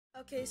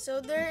Okay, so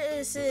there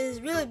is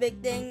this really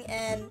big thing,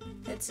 and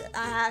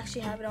I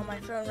actually have it on my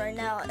phone right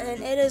now,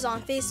 and it is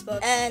on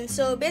Facebook. And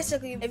so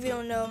basically, if you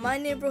don't know, my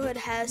neighborhood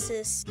has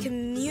this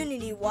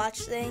community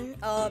watch thing.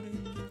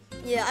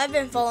 Yeah, I've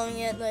been following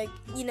it. Like,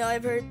 you know,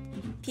 I've heard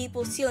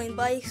people stealing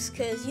bikes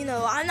because, you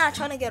know, I'm not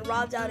trying to get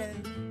robbed out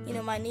in, you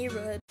know, my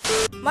neighborhood.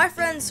 My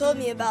friends told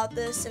me about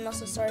this, and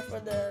also sorry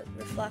for the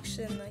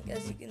reflection, like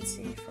as you can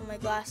see from my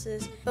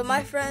glasses. But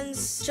my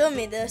friends showed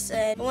me this,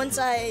 and once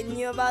I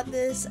knew about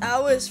this, I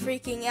was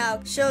freaking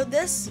out. Show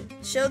this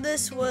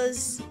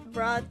was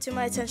brought to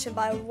my attention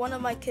by one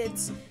of my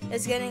kids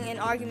is getting an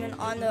argument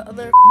on the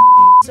other.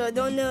 So I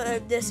don't know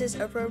if this is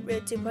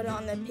appropriate to put it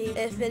on the page.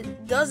 If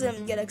it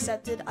doesn't get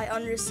accepted, I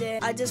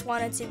understand. I just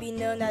want it to be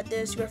known that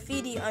there's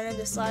graffiti under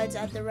the slides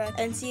at the rec,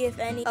 and see if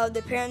any of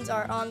the parents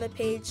are on the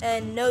page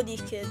and know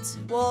these kids.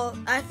 Well,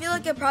 I feel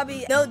like I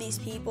probably know these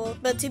people,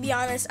 but to be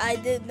honest, I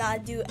did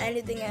not do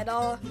anything at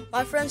all.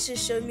 My friends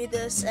just showed me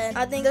this, and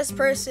I think this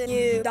person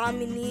knew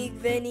Dominique,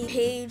 Vinny,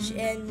 Paige,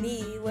 and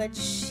me,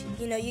 which,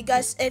 you know, you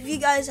guys, if you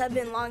guys have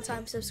been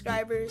longtime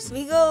subscribers,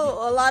 we go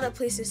a lot of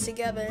places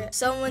together.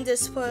 Someone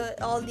just put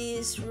all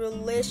these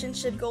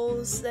relationship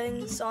goals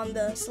things on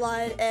the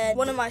slide, and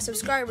one of my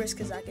subscribers,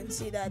 because I can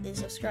see that they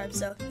subscribe,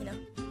 so, you know,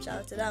 shout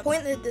out to them,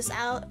 pointed this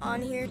out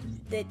on here.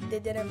 They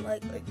didn't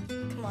like,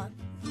 come on,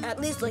 at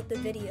least like the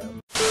video.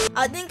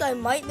 I think I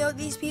might know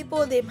these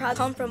people. They probably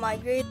come from my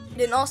grade.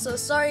 And also,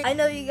 sorry, I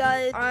know you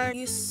guys aren't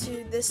used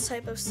to this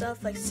type of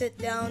stuff, like sit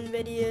down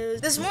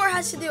videos. This more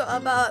has to do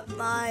about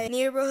my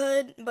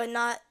neighborhood, but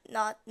not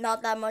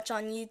that much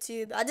on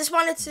YouTube. I just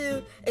wanted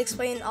to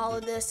explain all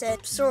of this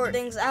and sort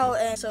things out,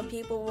 and so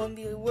people won't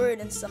be worried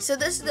and stuff. So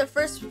this is the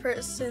first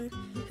person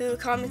who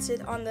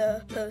commented on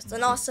the post.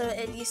 And also,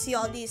 if you see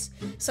all these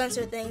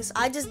censor things,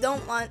 I just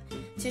don't want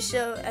to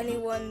show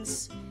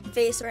anyone's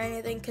face or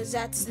anything, because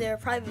that's their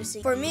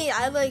privacy. For me,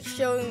 I like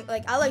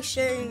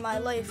sharing my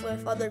life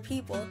with other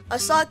people. I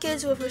saw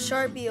kids with a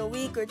Sharpie a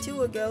week or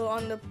two ago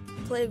on the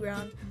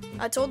playground.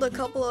 I told a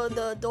couple of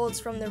the adults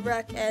from the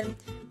rec and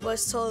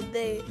was told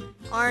they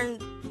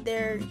aren't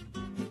their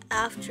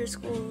after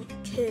school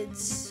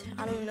kids.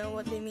 I don't know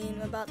what they mean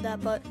about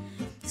that, but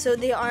so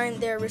they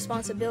aren't their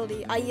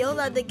responsibility. I yelled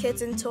at the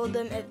kids and told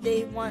them if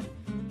they want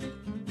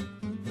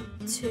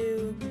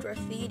to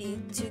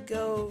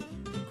go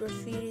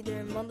graffiti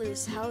their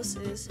mother's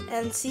houses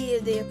and see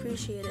if they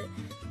appreciate it.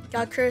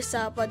 Got cursed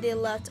out, but they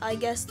left. I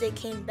guess they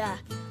came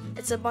back.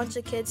 It's a bunch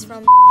of kids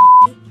from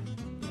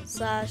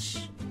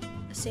 /Saint.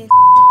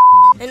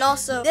 And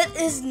also, that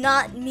is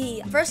not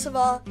me. First of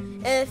all,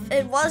 if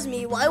it was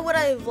me, why would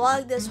I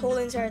vlog this whole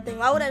entire thing?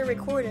 Why would I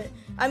record it?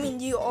 I mean,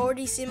 you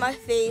already see my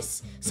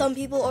face. Some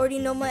people already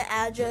know my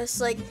address.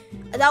 Like,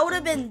 that would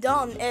have been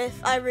dumb if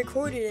I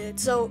recorded it.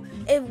 So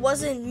it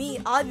wasn't me,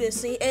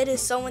 obviously. It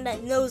is someone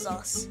that knows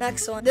us.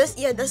 Next one. This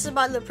is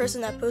about the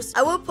person that posted.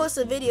 I will post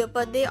a video,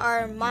 but they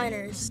are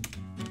minors.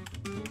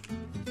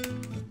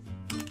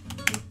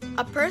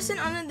 A person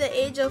under the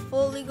age of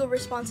full legal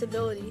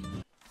responsibility.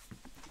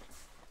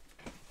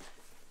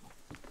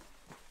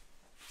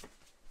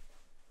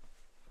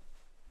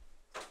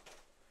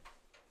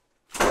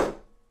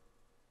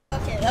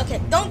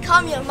 Okay, don't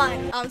call me a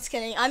minor. I'm just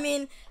kidding. I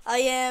mean, I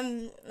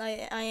am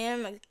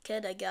a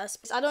kid, I guess.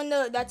 I don't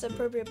know if that's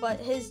appropriate, but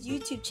his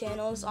YouTube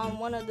channel is on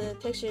one of the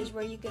pictures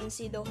where you can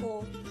see the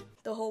whole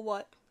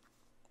what?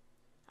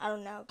 I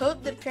don't know.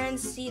 Hope the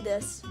parents see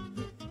this.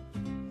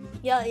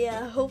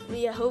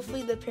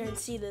 Hopefully the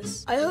parents see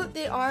this. I hope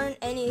they aren't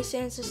any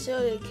San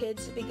Cecilia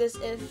kids, because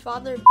if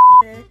Father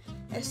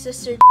and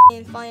Sister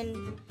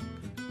find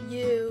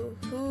you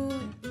who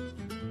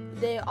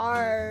they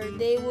are,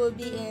 they will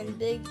be in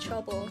big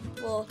trouble.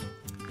 Well,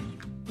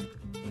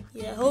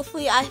 yeah,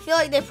 hopefully. I feel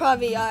like they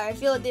probably are. I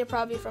feel like they're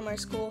probably from our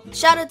school.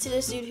 Shout out to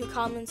this dude who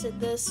commented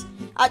this.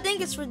 I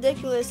think it's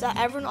ridiculous that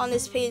everyone on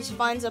this page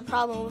finds a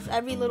problem with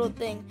every little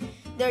thing.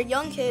 They're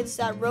young kids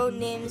that wrote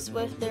names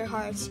with their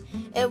hearts.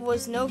 It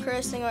was no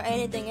cursing or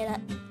anything.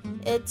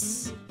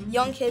 It's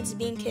young kids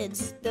being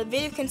kids. The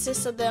video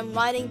consists of them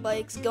riding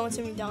bikes, going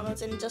to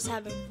McDonald's, and just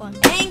having fun.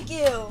 Thank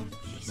you!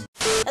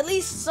 At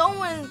least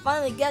someone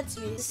finally gets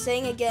me.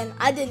 Saying again,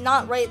 I did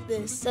not write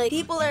this. Like,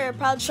 people are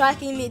probably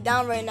tracking me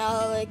down right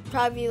now, like,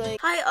 probably like,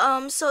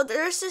 hi, so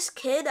there's this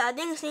kid, I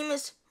think his name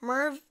is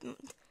Marvids,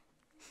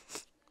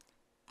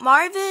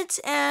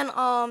 and,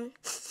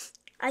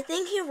 I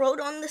think he wrote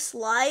on the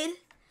slide,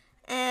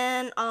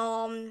 and,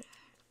 I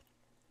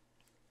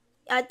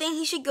think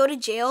he should go to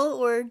jail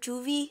or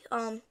juvie,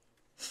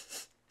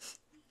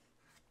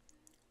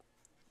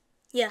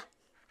 yeah.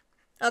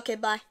 Okay,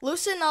 bye.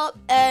 Loosen up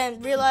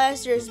and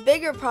realize there's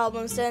bigger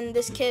problems than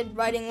this kid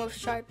writing with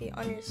Sharpie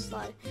on your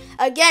slide.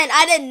 Again,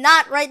 I did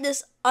not write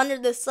this under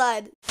the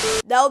slide.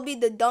 That would be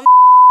the dumb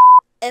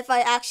if I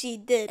actually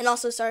did. And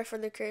also, sorry for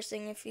the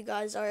cursing if you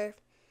guys are,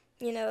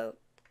 you know,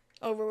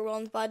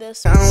 overwhelmed by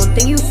this. I don't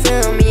think you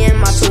feel me,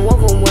 am I too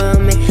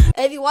overwhelming?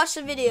 If you watch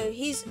the video,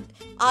 he's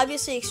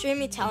obviously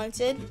extremely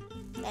talented.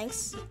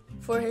 Thanks.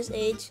 for his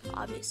age,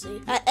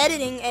 obviously, at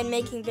editing and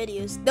making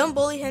videos. Don't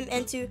bully him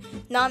into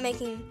not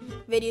making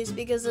videos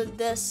because of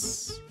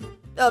this.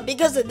 Oh,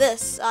 because of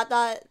this. I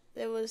thought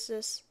it was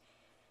just...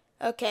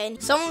 Okay,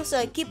 someone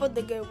said, keep up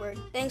the good work.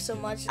 Thanks so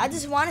much. I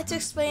just wanted to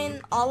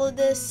explain all of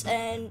this,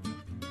 and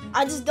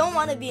I just don't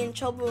want to be in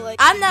trouble.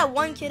 Like, I'm that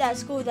one kid at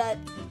school that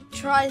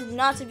tries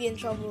not to be in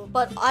trouble,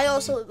 but I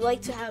also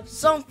like to have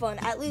some fun,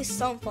 at least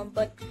some fun,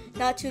 but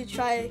not to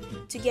try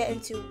to get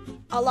into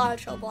a lot of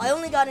trouble. I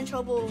only got in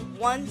trouble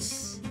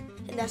once,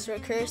 and that's for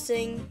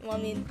cursing. Well, I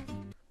mean,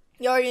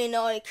 you already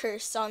know I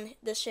cursed on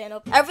this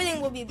channel. Everything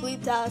will be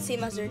bleeped out,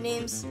 same as their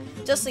names,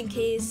 just in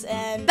case,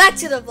 and back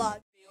to the vlog.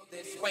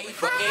 This way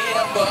forever.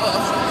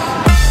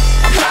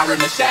 I'm Byron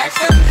the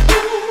Jackson.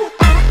 Ooh,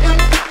 I am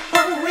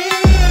for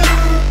real.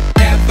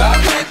 Never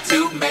meant to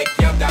make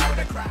your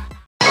daughter cry.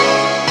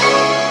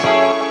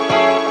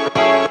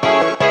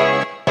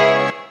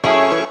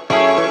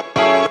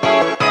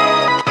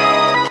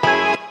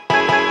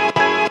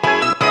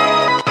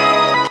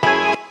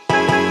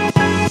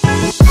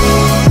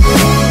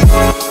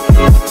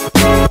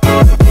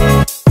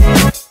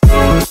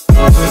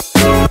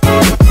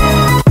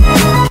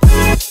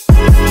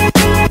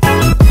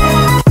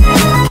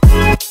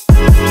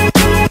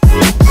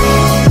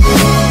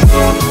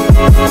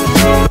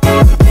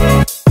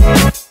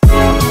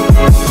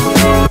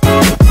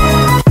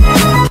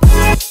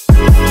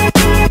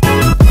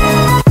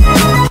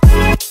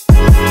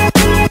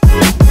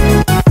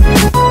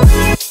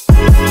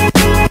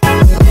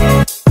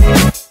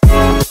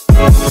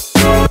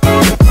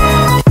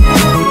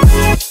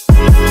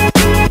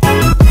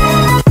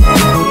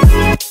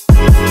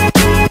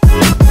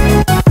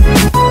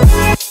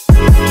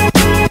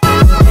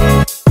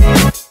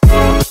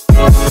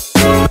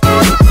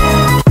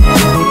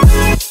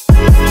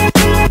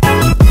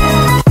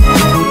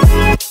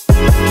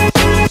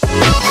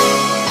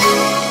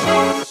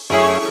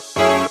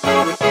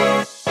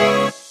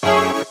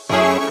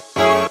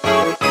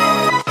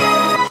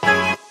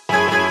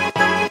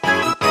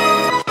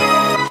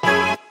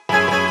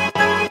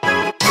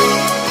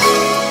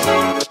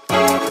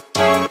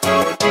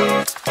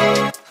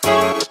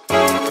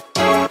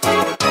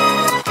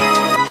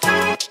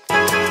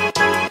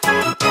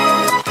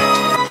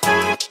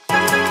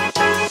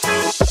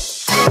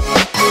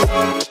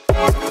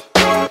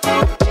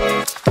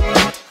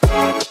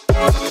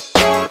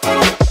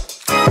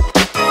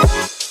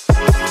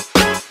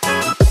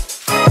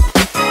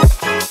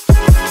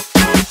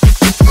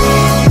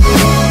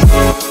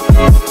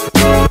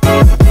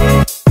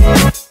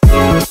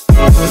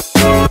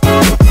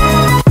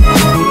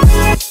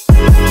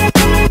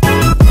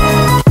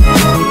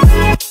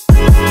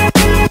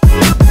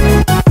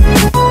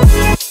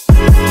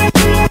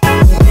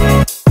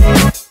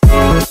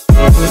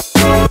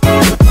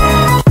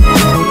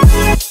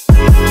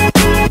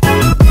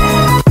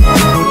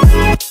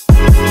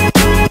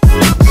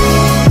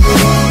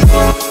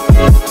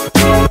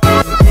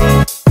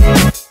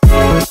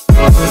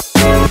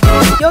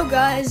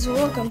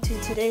 Welcome to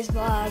today's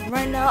vlog.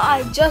 Right now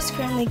I just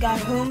currently got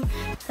home.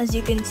 As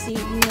you can see,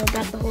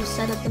 got the whole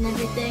setup and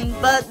everything.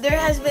 But there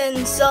has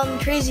been some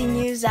crazy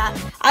news that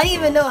I didn't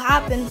even know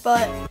happened,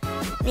 but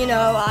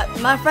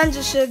my friend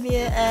just showed me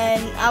it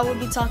and I will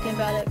be talking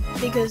about it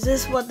because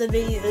this is what the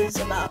video is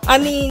about. I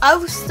mean, I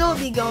will still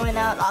be going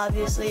out,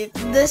 obviously.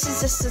 This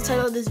is just the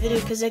title of this video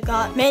because it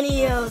got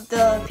many of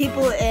the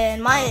people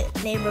in my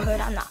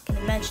neighborhood, I'm not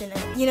gonna mention it,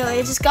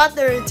 it just got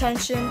their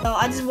attention. So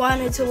I just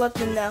wanted to let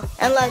them know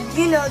and let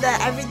you know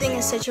that everything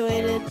is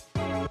situated.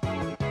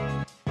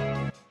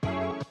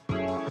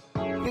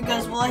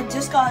 Because, well, I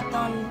just got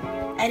done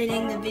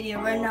editing the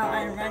video. Right now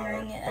I'm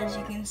rendering it, as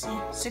you can see,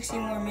 60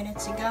 more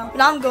minutes to go.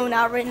 And I'm going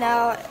out right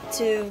now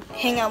to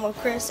hang out with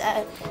Chris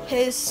at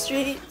his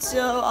street,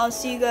 so I'll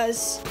see you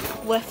guys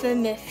with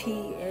him if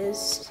he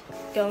is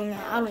going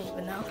out. I don't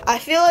even know. I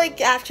feel like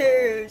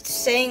after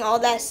saying all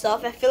that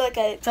stuff, I feel like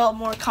I felt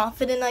more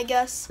confident, I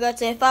guess.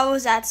 But if I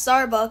was at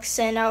Starbucks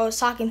and I was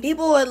talking,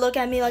 people would look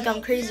at me like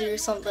I'm crazy or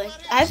something.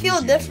 I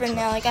feel different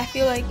now. Like, I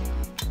feel like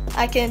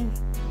I can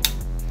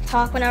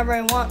talk whenever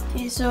I want.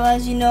 Okay, so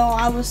as you know,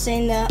 I was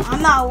saying that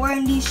I'm not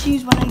wearing these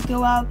shoes when I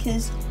go out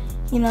because,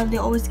 they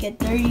always get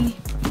dirty.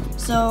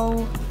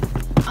 So,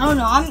 I don't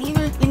know. I'm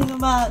either thinking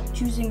about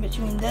choosing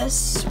between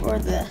this or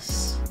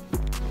this.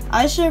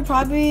 I'm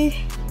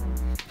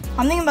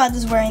thinking about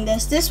just wearing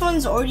this. This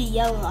one's already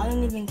yellow. I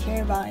don't even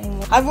care about it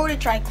anymore. I've already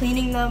tried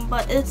cleaning them,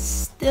 but it's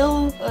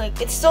still dark.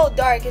 It's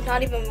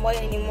not even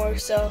white anymore.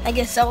 So I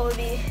guess that would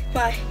be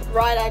my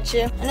ride at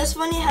you. And it's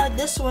funny how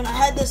this one, I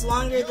had this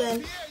longer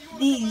than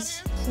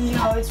these.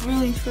 It's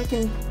really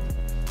freaking,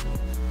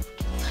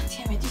 God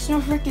damn it, there's no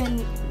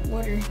freaking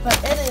water. But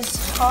it is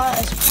hot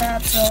as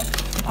crap, so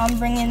I'm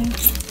bringing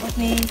with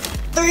me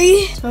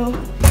 3. So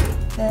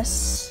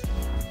this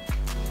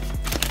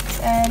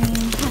and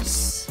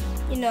this.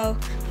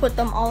 Put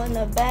them all in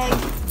a bag.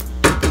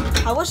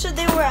 I wish that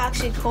they were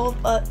actually cold,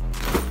 but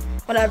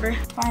whatever.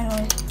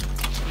 Finally.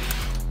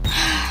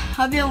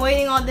 I've been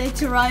waiting all day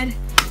to ride.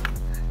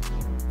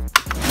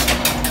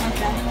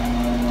 Okay.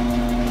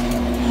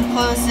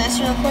 close this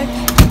real quick.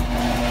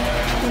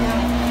 You know,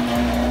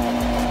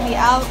 be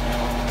out.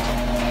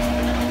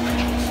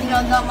 You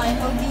know, got my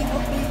hoagie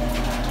with me.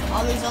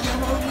 All these other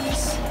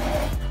hoagies.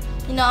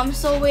 You know, I'm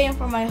still waiting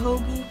for my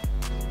hoagie,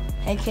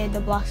 aka the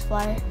Blocks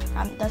Flyer.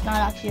 That's not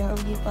actually a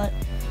hoagie, but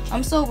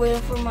I'm still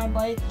waiting for my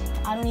bike.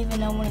 I don't even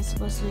know when it's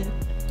supposed to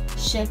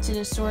ship to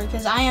the store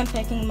because I am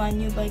picking my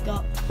new bike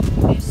up.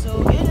 Okay,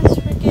 so it is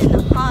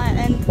freaking hot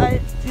and I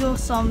feel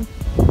some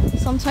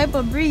type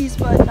of breeze,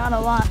 but not a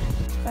lot.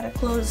 Gotta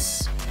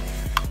close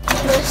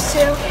this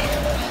too.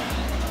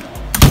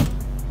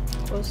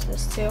 Close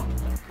this too.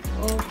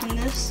 Open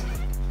this.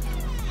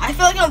 I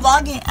feel like I'm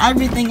vlogging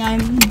everything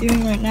I'm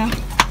doing right now.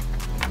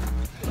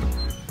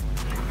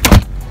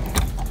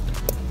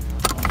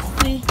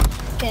 See?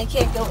 Okay, I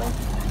can't go in.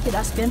 Okay,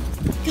 that's good.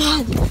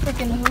 God,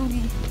 freaking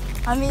hoodie.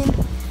 I mean,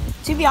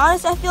 to be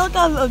honest, I feel like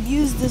I've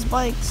abused this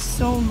bike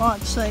so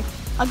much. Like,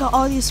 I got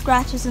all these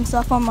scratches and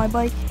stuff on my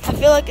bike. I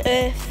feel like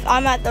if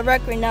I'm at the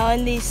wreck right now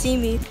and they see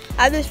me,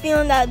 I have this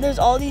feeling that there's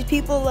all these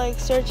people like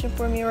searching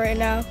for me right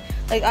now.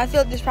 Like, I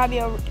feel like there's probably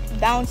a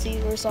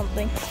bouncy or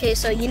something. Okay,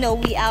 so you know,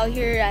 we out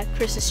here at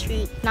Chris's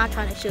Street. Not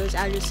trying to show his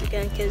address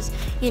again because,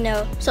 you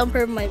know, some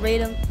person might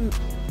rape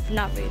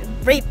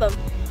him.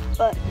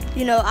 But,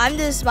 you know, I'm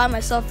just by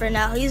myself right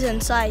now. He's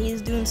inside,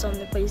 he's doing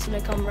something, but he's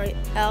gonna come right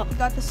out. We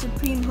got the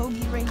Supreme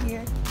hoagie right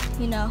here,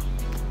 you know.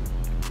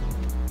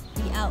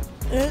 Be out.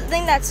 And the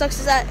thing that sucks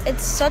is that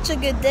it's such a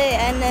good day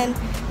and then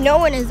no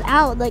one is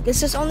out. Like, it's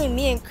just only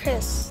me and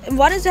Chris. And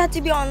why does it have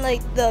to be on,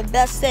 like, the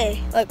best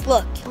day? Like,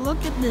 look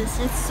at this.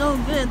 It's so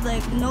good.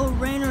 Like, no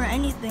rain or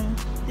anything.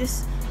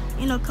 Just,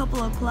 you know, a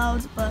couple of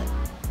clouds, but,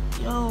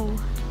 yo.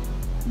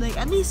 Like,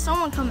 at least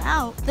someone come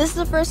out. This is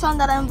the first time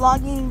that I'm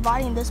vlogging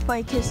riding this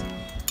bike because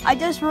I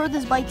just rode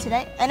this bike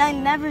today and I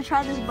never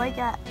tried this bike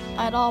at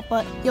all.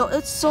 But yo,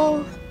 it's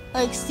so,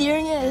 like,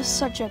 steering it is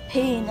such a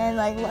pain and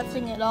like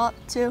lifting it up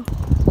too.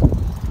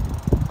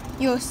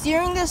 Yo,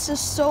 steering this is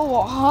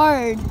so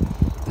hard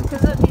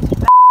because of these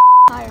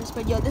tires.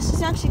 But yo, this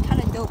is actually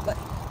kind of dope, but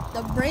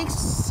the brakes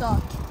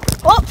suck.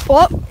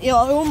 Oh, yo,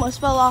 I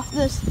almost fell off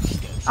this.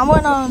 I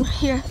went on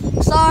here.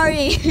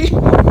 Sorry.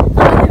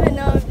 I don't even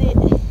know if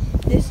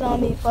they saw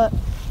me, but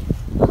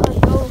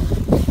yo,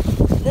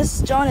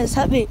 this John is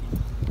heavy.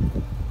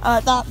 I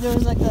thought there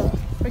was like a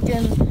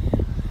freaking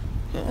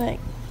like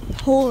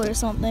hole or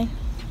something.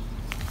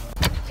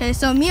 Okay,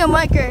 so me and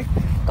Mike are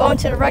going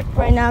to the wreck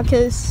right now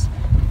because,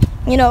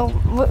 you know,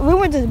 we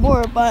were just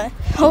bored, but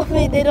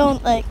hopefully they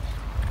don't, like,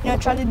 you know,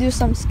 try to do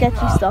some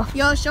sketchy stuff.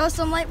 Yo, show us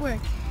some light work.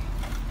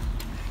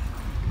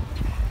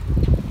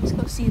 Let's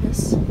go see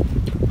this.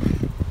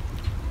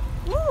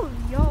 Woo,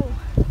 yo.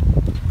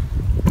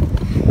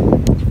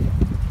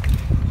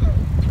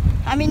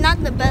 I mean,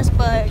 not the best,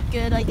 but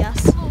good, I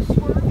guess. A little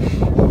swerve.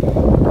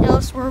 Yeah,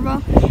 a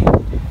swervo.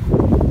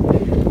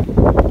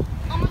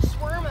 I'm a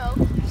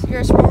swervo. You're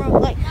a swervo?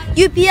 Like,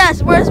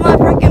 UPS, where's my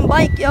freaking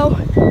bike, yo?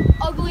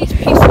 Ugliest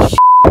piece of shit.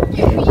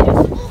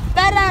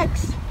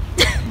 FedEx!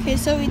 Okay,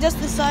 so we just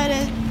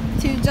decided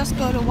to just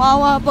go to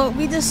Wawa, but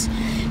we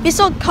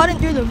still cutting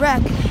through the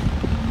wreck.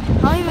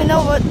 I don't even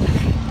know what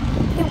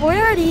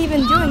are they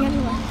even doing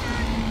anyway?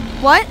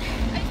 What? I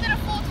just did a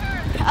full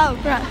turn. Oh,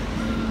 crap.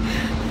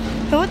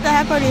 What the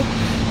heck are they?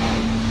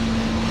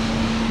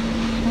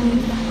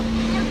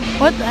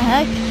 What the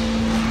heck?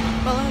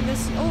 Well, look at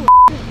this. Oh.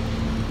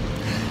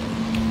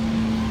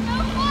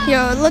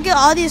 Yo, look at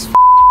all these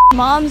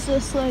moms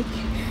just like,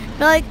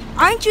 they're like,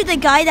 aren't you the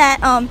guy that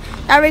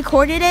that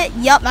recorded it?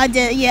 Yup, I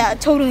did. Yeah,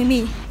 totally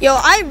me. Yo,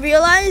 I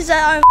realize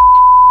that I'm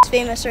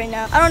famous right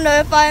now. I don't know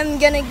if I'm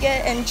gonna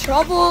get in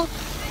trouble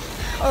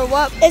or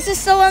what. Is it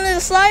still under the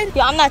slide?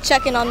 Yeah, I'm not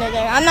checking under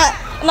there. I'm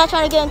not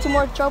trying to get into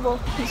more trouble.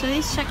 Okay, so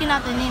he's checking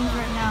out the names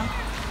right now.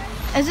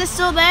 Is it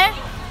still there?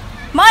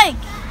 Mike!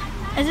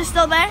 Is it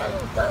still there?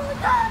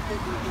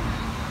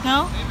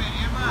 No?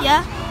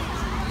 Yeah?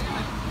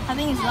 I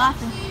think he's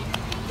laughing.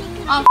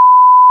 Oh,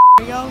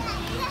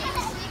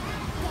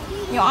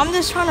 yo, I'm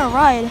just trying to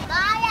ride.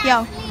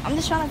 Yo, I'm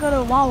just trying to go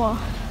to Wawa.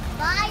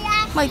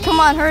 Mike, come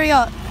on, hurry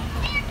up.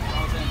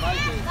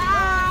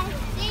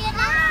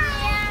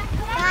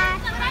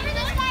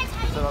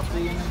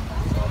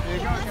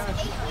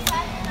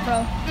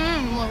 Bro.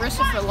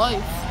 Larissa for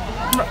life.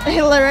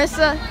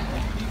 Larissa?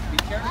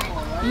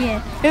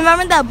 Yeah.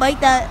 Remember that bike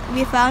that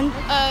we found?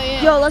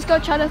 Yeah. Yo, let's go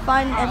try to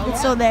find if it's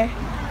still there.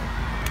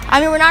 I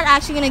mean, we're not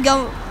actually going to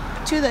go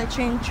to the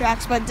train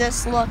tracks, but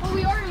just look. Well,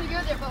 we are going to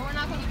go there, but we're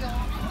not going to go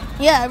on.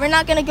 Yeah, we're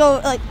not going to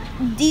go, like,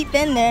 deep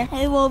in there.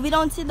 Hey, well, we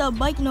don't see the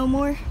bike no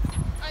more.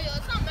 Oh, yeah,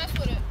 let's not mess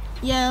with it.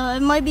 Yeah,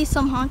 it might be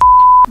some haunted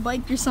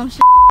bike or some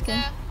shit.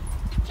 Yeah.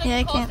 Yeah,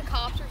 I can't. The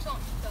cops or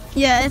something.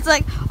 Yeah, it's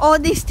like, oh,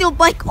 they steal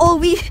bike. Oh,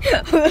 we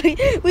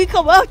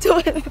come out to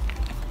it.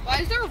 Why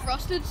is there a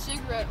rusted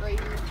cigarette right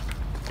here?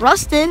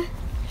 Rusted?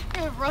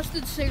 Yeah, a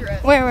rusted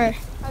cigarette. Where? I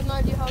have no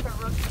idea how it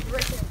got rusted.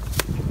 Right there.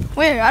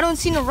 Where? I don't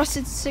see no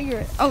rusted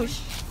cigarette. Oh, How is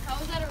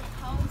that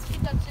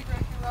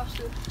cigarette get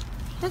rusted?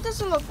 That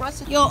doesn't look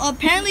rusted. Yo,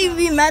 apparently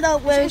we met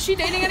up with. Is she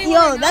dating anyone?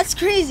 Yo, that's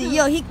crazy.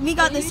 Yo, we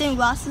got the same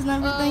glasses and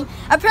everything.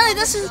 Apparently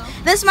this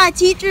is my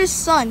teacher's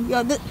son.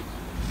 Yo,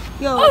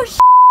 yo. Oh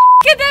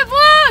get that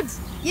vlogs!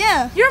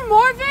 Yeah. Your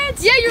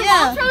Marvids? Yeah, your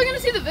mom's probably gonna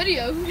see the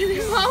video.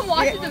 Your mom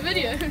watching the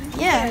video.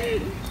 Yeah.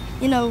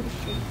 You know.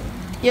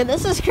 Yeah,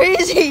 this is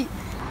crazy.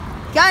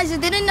 Guys, I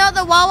didn't know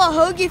the Wawa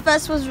Hoagie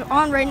Fest was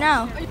on right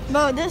now.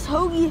 Bro, this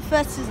Hoagie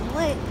Fest is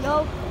lit,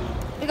 yo.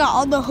 We got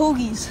all the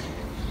hoagies.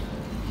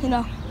 You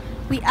know,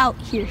 we out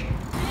here.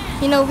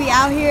 You know, we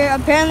out here.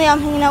 Apparently, I'm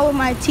hanging out with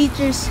my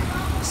teacher's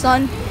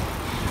son.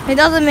 It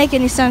doesn't make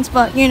any sense,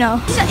 but you know,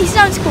 he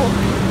sounds cool.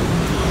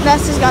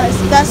 That's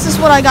just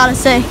what I gotta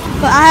say.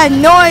 But I had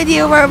no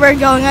idea where we're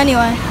going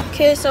anyway.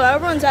 Okay, so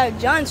everyone's at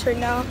John's right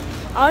now.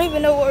 I don't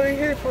even know what we're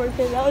here for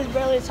because I was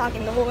barely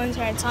talking the whole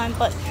entire time.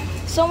 But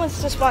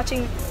someone's just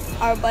watching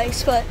our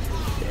bikes. But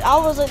I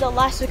was like the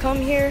last to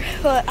come here.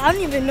 But I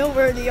don't even know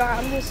where they are.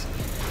 I'm just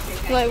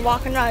like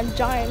walking around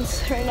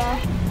Giants right now.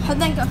 I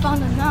think I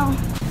found them now.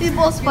 These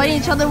both fighting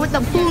each other with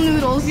the pool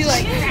noodles. Be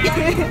like,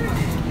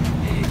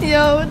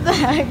 yo, what the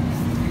heck?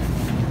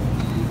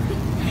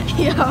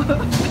 Yo.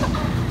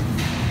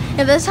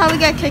 Yeah, that's how we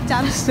get kicked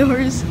out of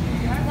stores.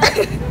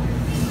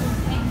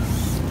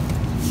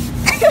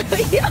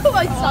 Yo,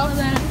 I saw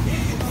that.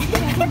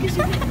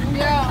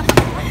 Yeah.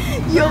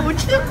 Yo,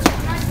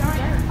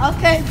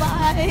 okay,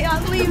 bye.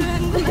 I'm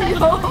leaving.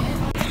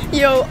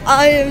 Yo,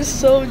 I am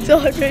so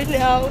done right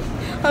now.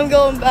 I'm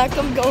going back.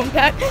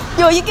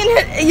 Yo, you can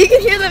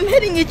hear them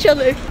hitting each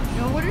other.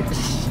 Yo, what are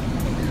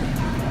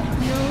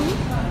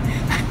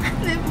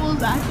they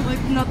both act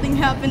like nothing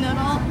happened at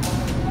all.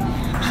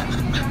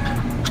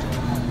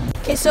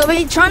 Okay, so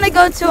we're trying to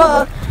go to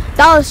a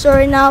dollar store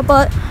right now,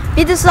 but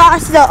we just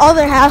lost the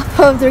other half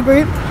of the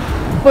group,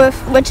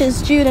 which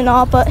is Jude and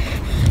all. But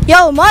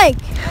yo, Mike,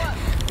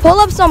 pull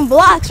up some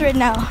blocks right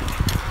now.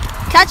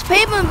 Catch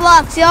pavement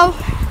blocks, yo.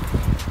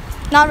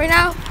 Not right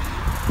now.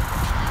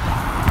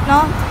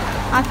 No,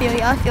 I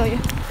feel you.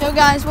 Yo,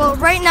 guys. Well,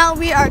 right now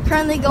we are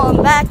currently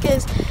going back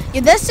because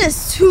this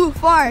is too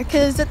far.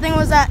 Because the thing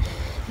was that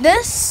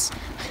this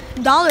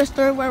dollar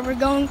store where we're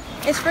going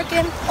is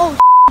freaking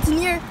it's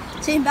near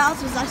St.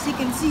 Bowser's, as you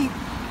can see.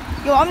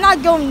 Yo, I'm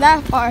not going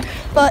that far,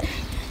 but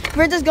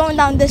we're just going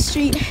down this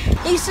street.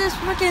 He's just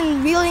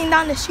freaking wheeling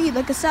down the street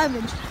like a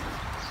savage.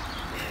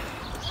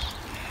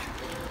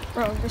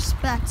 Bro,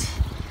 respect.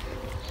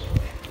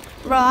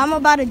 Bro, I'm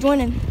about to join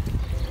in.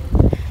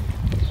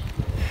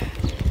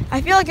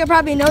 I feel like I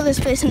probably know this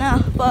place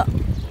now, but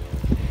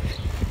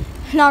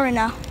not right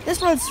now. This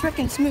road's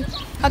freaking smooth.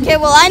 Okay,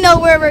 well, I know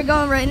where we're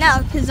going right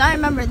now because I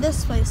remember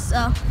this place,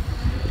 so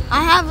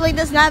I have like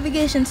this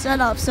navigation set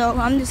up, so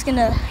I'm just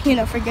gonna,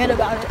 forget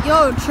about it.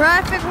 Yo,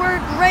 traffic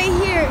work right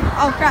here.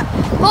 Oh crap.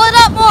 Pull it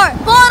up more.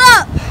 Pull it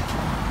up.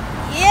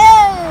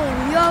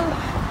 Yeah, yo.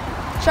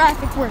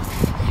 Traffic work.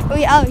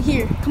 We out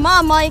here. Come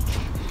on, Mike.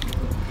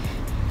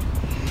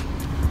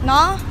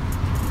 Nah.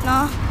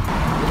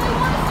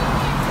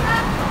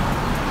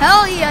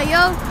 Hell yeah,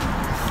 yo.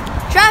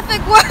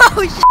 Traffic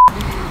work.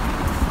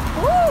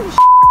 Ooh,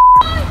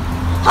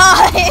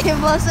 hi,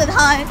 blessed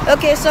hi.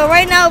 Okay, so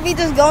right now we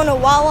just going to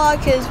Wawa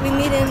because we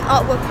meeting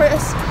up with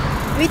Chris.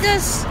 We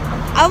just,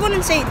 I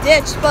wouldn't say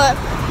ditched, but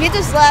we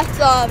just left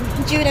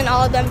Jude and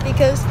all of them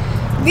because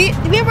we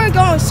were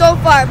going so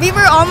far. We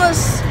were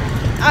almost,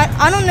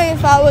 I don't know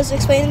if I was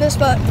explaining this,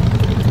 but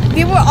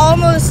we were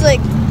almost like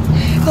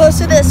close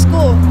to this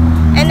school.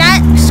 And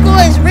that school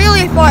is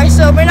really far,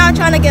 so we're not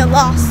trying to get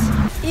lost.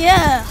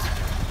 Yeah.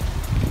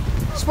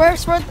 Swear,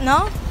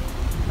 no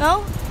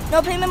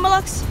payment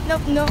blocks? No,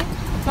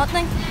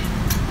 nothing?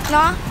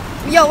 Nah?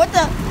 Yo, what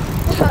the?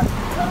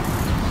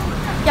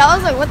 Yeah, I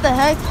was like, what the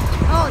heck?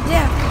 Oh,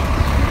 damn.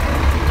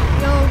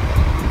 Yo,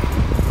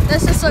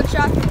 this is some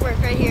traffic work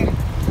right here.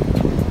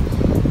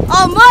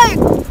 Oh, Mike!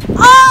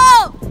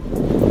 Oh!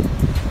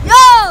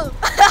 Yo!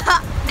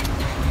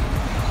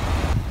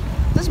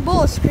 This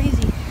bull is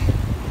crazy.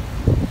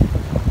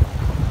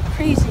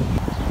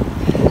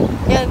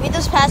 Yeah, we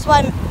just passed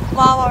by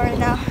Wawa right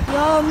now.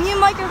 Yo, me and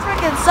Mike are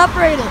freaking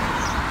separated.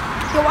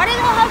 Yo, why did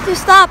I have to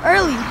stop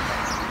early?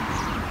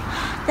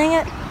 Dang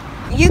it.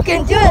 You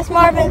can do this,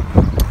 Marvin.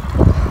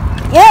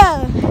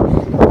 Yeah.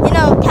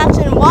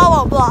 Catching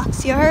Wawa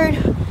blocks. You heard?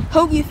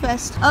 Hoagie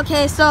Fest.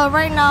 Okay, so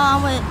right now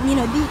I'm with,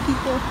 these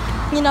people.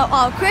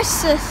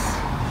 Chris is,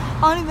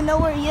 I don't even know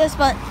where he is,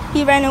 but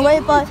he ran away.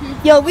 But,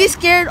 yo, we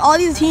scared all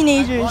these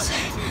teenagers.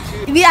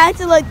 We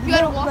acted like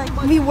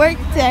we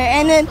worked there.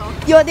 And then,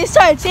 yo, they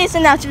started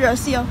chasing after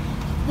us. Yo,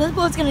 this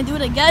boat's going to do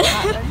it again.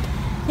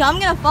 Yo, I'm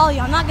gonna follow you.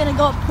 I'm not gonna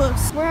go up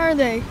close. Where are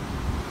they?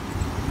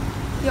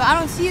 Yo, I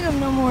don't see them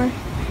no more.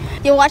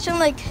 Yo, watch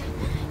them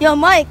yo,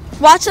 Mike,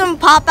 watch them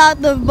pop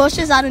out the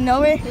bushes out of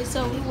nowhere. Okay,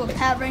 so we will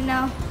Pat right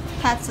now.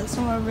 Pat's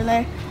somewhere over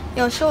there.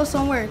 Yo, show us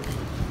some work.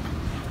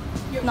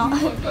 No.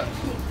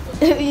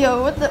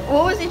 Yo, what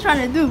was he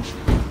trying to do?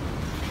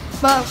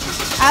 But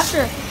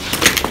after.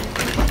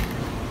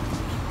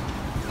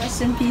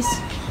 Rest in peace.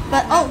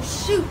 But oh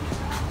shoot.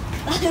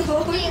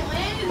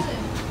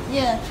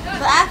 Yeah,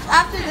 but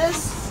after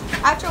this,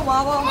 after a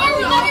while,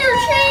 Marvin, look at your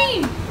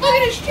chain. Look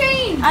at his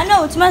chain. I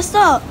know it's messed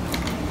up,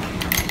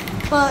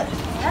 but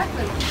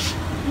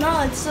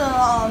no, it's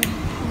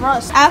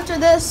rust. After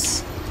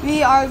this,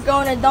 we are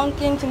going to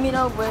Dunkin' to meet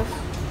up with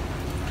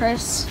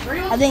Chris.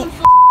 I think.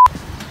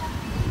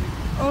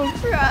 Oh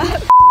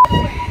crap!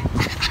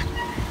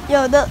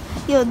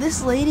 Yo,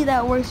 this lady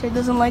that works here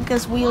doesn't like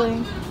us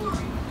wheeling.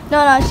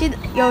 No, she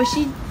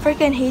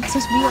freaking hates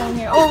us wheeling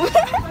here. Oh.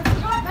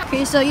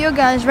 Okay, so you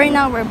guys, right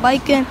now we're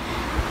biking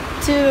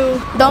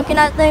to Dunkin',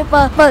 I think,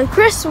 but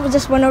Chris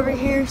just went over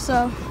here,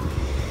 so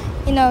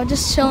you know,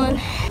 just chilling.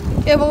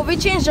 Yeah, but we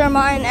changed our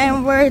mind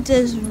and we're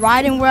just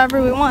riding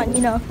wherever we want.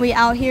 You know, we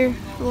out here.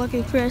 Look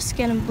at Chris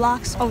getting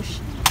blocks. Oh,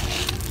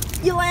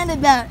 you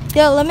landed that.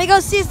 Yo, let me go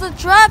see some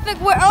traffic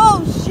work.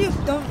 Oh shoot!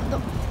 Don't.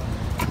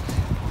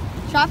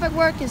 Traffic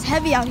work is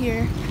heavy out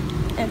here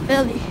in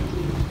Philly.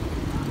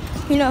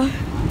 You know,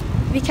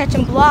 we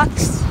catching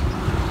blocks.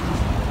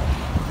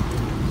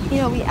 You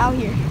know, we out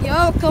here.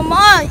 Yo, come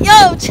on,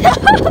 yo,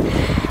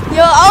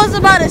 yo. I was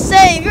about to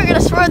say you're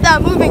gonna swerve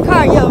that moving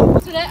car, yo.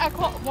 Today I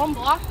caught one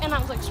block and I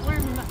was like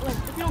swerving. Like,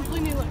 if you don't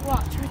believe me, like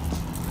watch.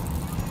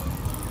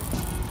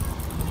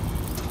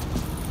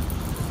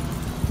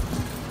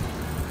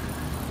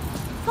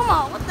 Come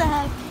on, what the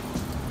heck?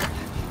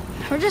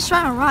 We're just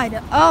trying to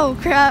ride. Oh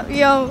crap,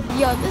 yo,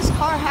 this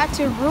car had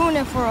to ruin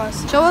it for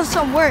us. Show us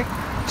some work.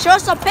 Show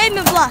us some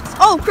pavement blocks.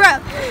 Oh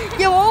crap,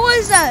 yo, what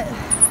was that?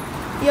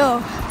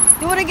 Yo,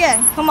 do it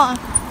again. Come on.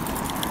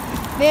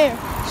 There.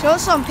 Show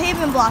us some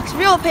pavement blocks,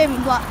 real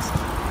pavement blocks.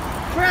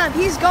 Crap,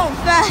 he's going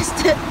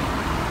fast.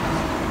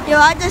 Yo,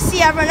 I just see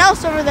everyone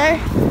else over there.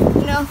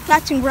 You know,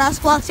 catching grass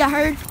blocks. I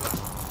heard.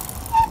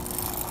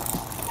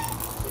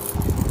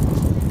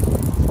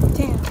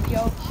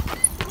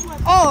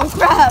 Oh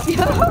crap,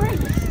 yo.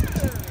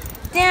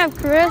 Damn,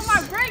 Chris.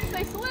 My brakes,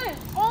 they slid.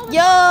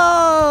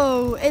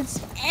 Yo, it's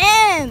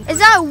M. Is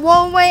that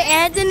one way,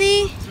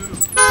 Anthony?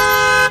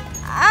 I'm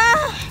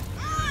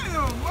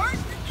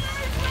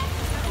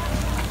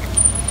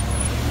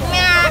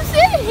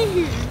sitting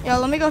here. Yo,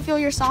 let me go feel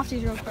your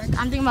softies real quick.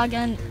 I'm thinking about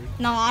getting.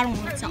 No, I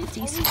don't want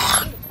softies.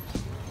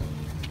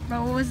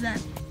 Bro, what was that?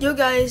 Yo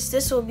guys,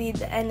 this will be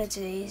the end of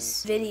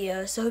today's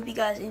video, so hope you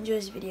guys enjoy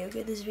this video.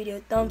 Give this video a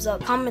thumbs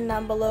up, comment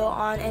down below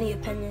on any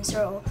opinions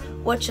or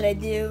what should I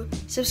do.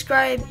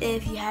 Subscribe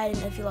if you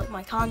hadn't, if you like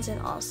my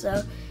content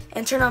also,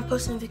 and turn on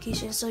post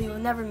notifications so you'll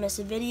never miss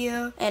a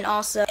video. And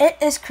also, it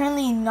is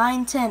currently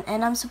 9:10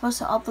 and I'm supposed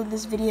to upload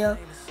this video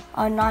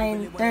on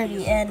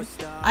 9:30 and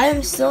I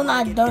am still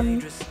not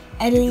done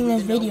editing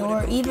this video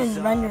or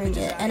even rendering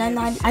it, and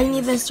I didn't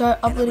even start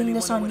uploading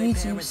this on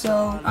YouTube,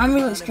 so I'm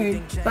really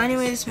screwed. But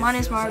anyways, my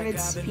name is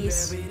Marvids.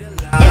 Peace.